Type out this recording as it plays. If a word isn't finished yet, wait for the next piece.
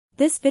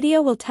This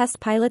video will test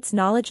pilots'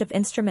 knowledge of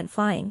instrument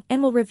flying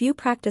and will review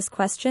practice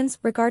questions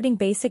regarding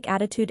basic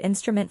attitude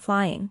instrument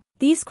flying.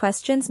 These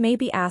questions may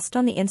be asked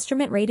on the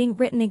instrument rating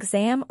written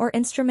exam or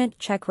instrument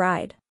check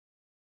ride.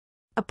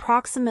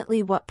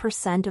 Approximately what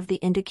 % of the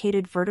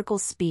indicated vertical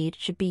speed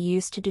should be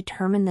used to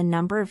determine the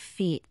number of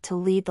feet to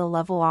lead the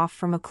level off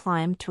from a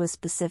climb to a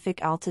specific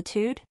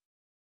altitude?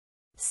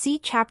 See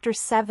Chapter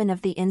 7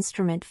 of the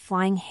Instrument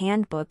Flying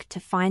Handbook to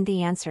find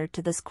the answer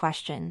to this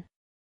question.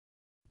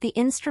 The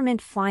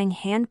Instrument Flying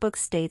Handbook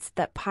states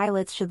that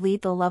pilots should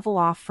lead the level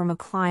off from a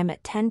climb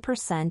at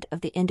 10% of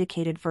the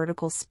indicated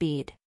vertical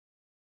speed.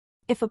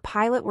 If a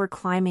pilot were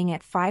climbing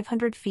at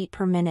 500 feet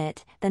per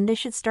minute, then they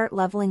should start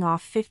leveling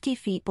off 50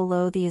 feet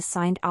below the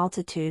assigned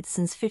altitude,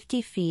 since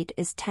 50 feet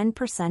is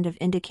 10% of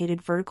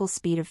indicated vertical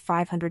speed of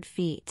 500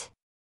 feet.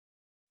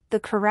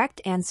 The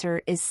correct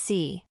answer is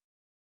C.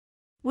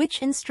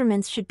 Which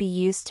instruments should be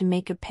used to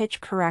make a pitch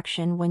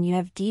correction when you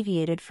have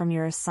deviated from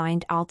your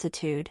assigned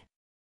altitude?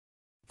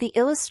 The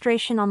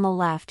illustration on the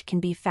left can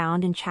be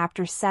found in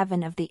Chapter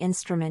 7 of the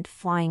Instrument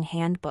Flying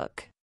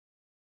Handbook.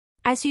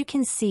 As you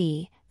can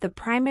see, the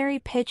primary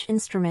pitch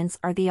instruments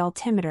are the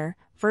altimeter,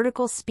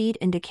 vertical speed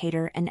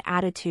indicator, and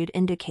attitude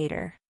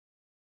indicator.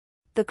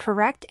 The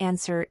correct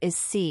answer is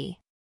C.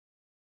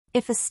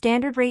 If a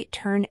standard rate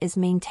turn is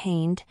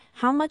maintained,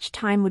 how much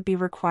time would be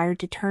required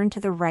to turn to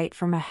the right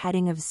from a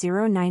heading of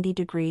 090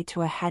 degree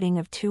to a heading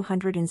of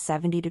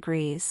 270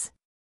 degrees?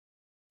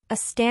 A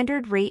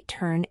standard rate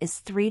turn is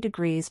 3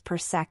 degrees per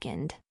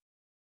second.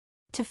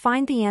 To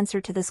find the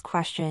answer to this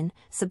question,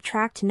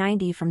 subtract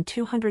 90 from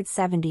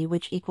 270,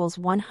 which equals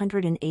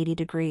 180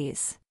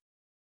 degrees.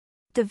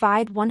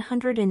 Divide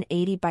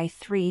 180 by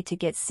 3 to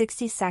get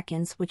 60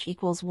 seconds, which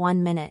equals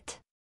 1 minute.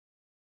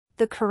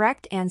 The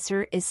correct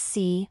answer is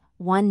C,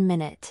 1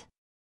 minute.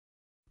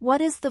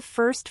 What is the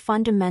first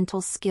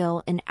fundamental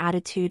skill in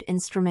attitude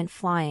instrument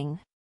flying?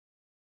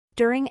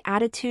 During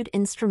attitude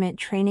instrument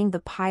training, the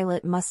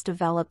pilot must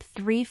develop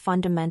 3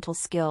 fundamental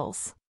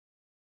skills.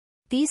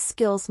 These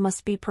skills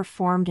must be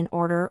performed in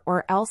order,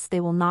 or else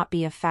they will not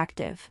be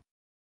effective.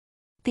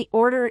 The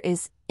order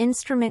is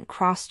instrument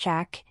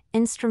crosscheck,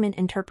 instrument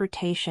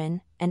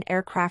interpretation, and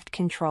aircraft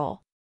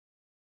control.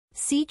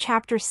 See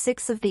Chapter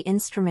 6 of the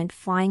Instrument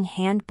Flying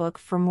Handbook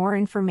for more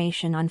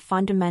information on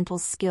fundamental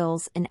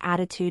skills in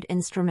attitude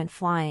instrument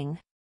flying.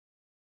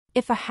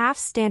 If a half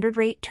standard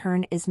rate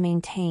turn is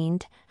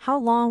maintained, how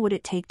long would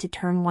it take to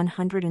turn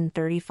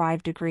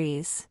 135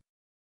 degrees?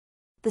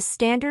 The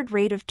standard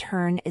rate of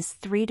turn is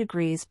 3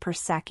 degrees per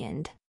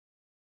second.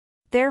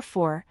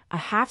 Therefore, a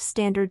half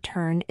standard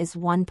turn is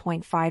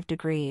 1.5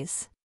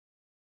 degrees.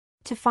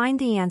 To find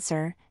the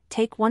answer,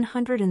 take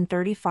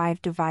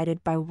 135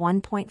 divided by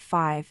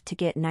 1.5 to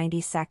get 90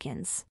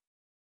 seconds.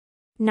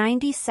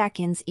 90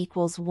 seconds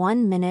equals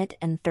 1 minute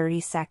and 30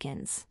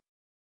 seconds.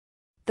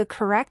 The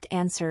correct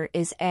answer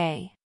is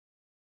A.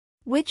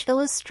 Which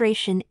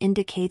illustration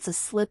indicates a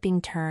slipping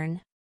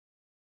turn?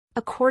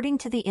 According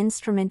to the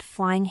Instrument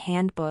Flying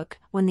Handbook,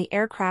 when the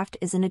aircraft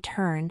is in a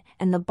turn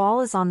and the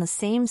ball is on the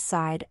same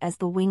side as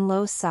the wing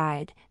low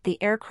side,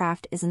 the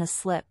aircraft is in a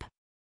slip.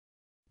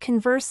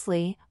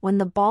 Conversely, when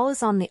the ball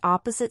is on the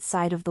opposite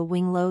side of the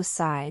wing low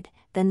side,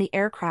 then the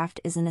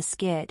aircraft is in a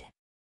skid.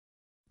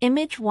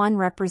 Image 1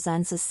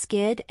 represents a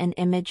skid and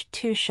image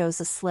 2 shows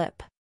a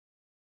slip.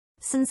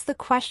 Since the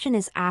question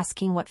is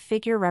asking what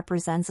figure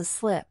represents a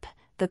slip,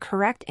 the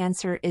correct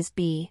answer is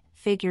B,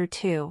 figure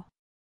 2.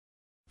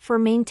 For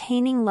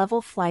maintaining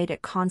level flight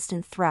at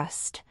constant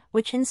thrust,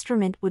 which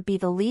instrument would be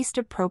the least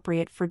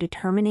appropriate for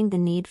determining the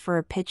need for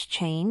a pitch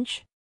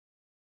change?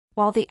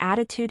 While the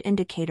attitude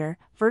indicator,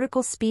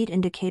 vertical speed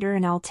indicator,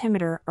 and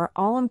altimeter are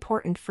all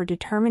important for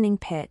determining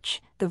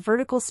pitch, the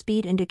vertical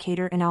speed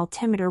indicator and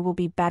altimeter will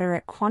be better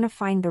at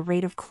quantifying the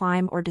rate of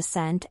climb or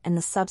descent and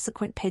the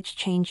subsequent pitch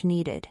change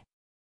needed.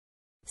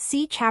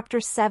 See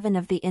Chapter 7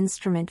 of the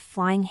Instrument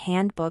Flying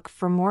Handbook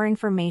for more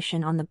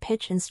information on the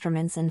pitch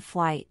instruments in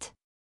flight.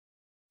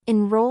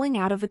 In rolling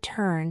out of a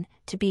turn,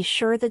 to be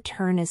sure the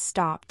turn is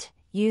stopped,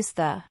 use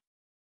the.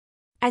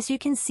 As you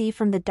can see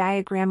from the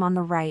diagram on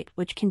the right,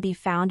 which can be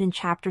found in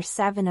Chapter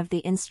 7 of the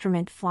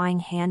Instrument Flying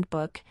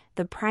Handbook,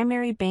 the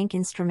primary bank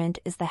instrument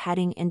is the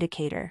heading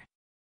indicator.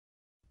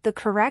 The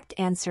correct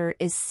answer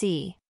is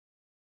C.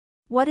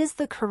 What is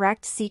the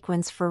correct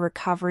sequence for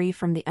recovery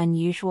from the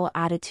unusual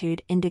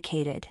attitude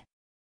indicated?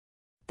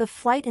 The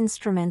flight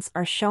instruments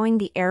are showing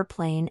the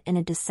airplane in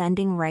a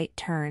descending right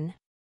turn.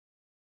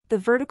 The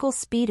vertical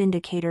speed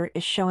indicator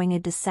is showing a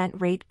descent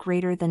rate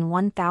greater than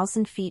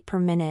 1,000 feet per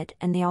minute,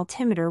 and the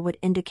altimeter would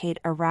indicate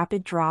a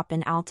rapid drop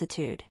in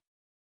altitude.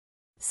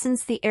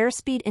 Since the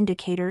airspeed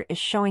indicator is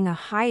showing a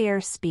high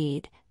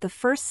airspeed, the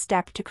first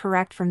step to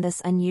correct from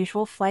this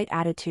unusual flight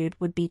attitude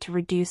would be to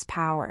reduce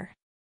power.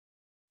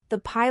 The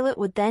pilot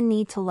would then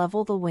need to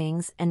level the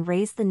wings and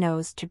raise the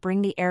nose to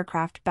bring the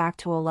aircraft back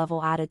to a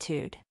level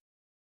attitude.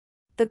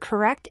 The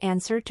correct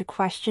answer to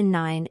question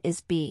 9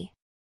 is B.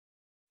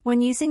 When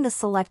using the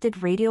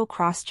selected radial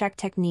crosscheck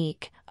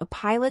technique, a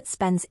pilot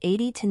spends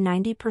 80 to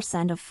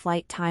 90% of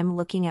flight time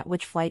looking at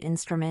which flight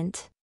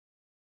instrument?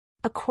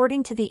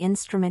 According to the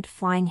Instrument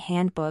Flying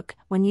Handbook,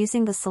 when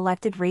using the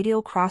selected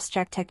radial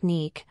crosscheck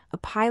technique, a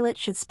pilot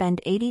should spend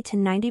 80 to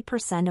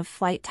 90% of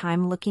flight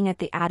time looking at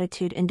the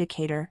attitude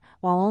indicator,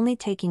 while only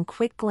taking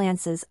quick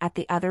glances at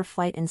the other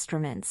flight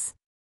instruments.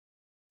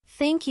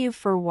 Thank you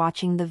for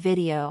watching the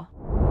video.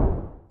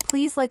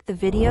 Please like the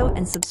video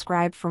and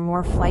subscribe for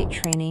more flight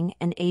training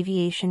and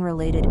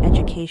aviation-related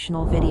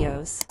educational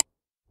videos.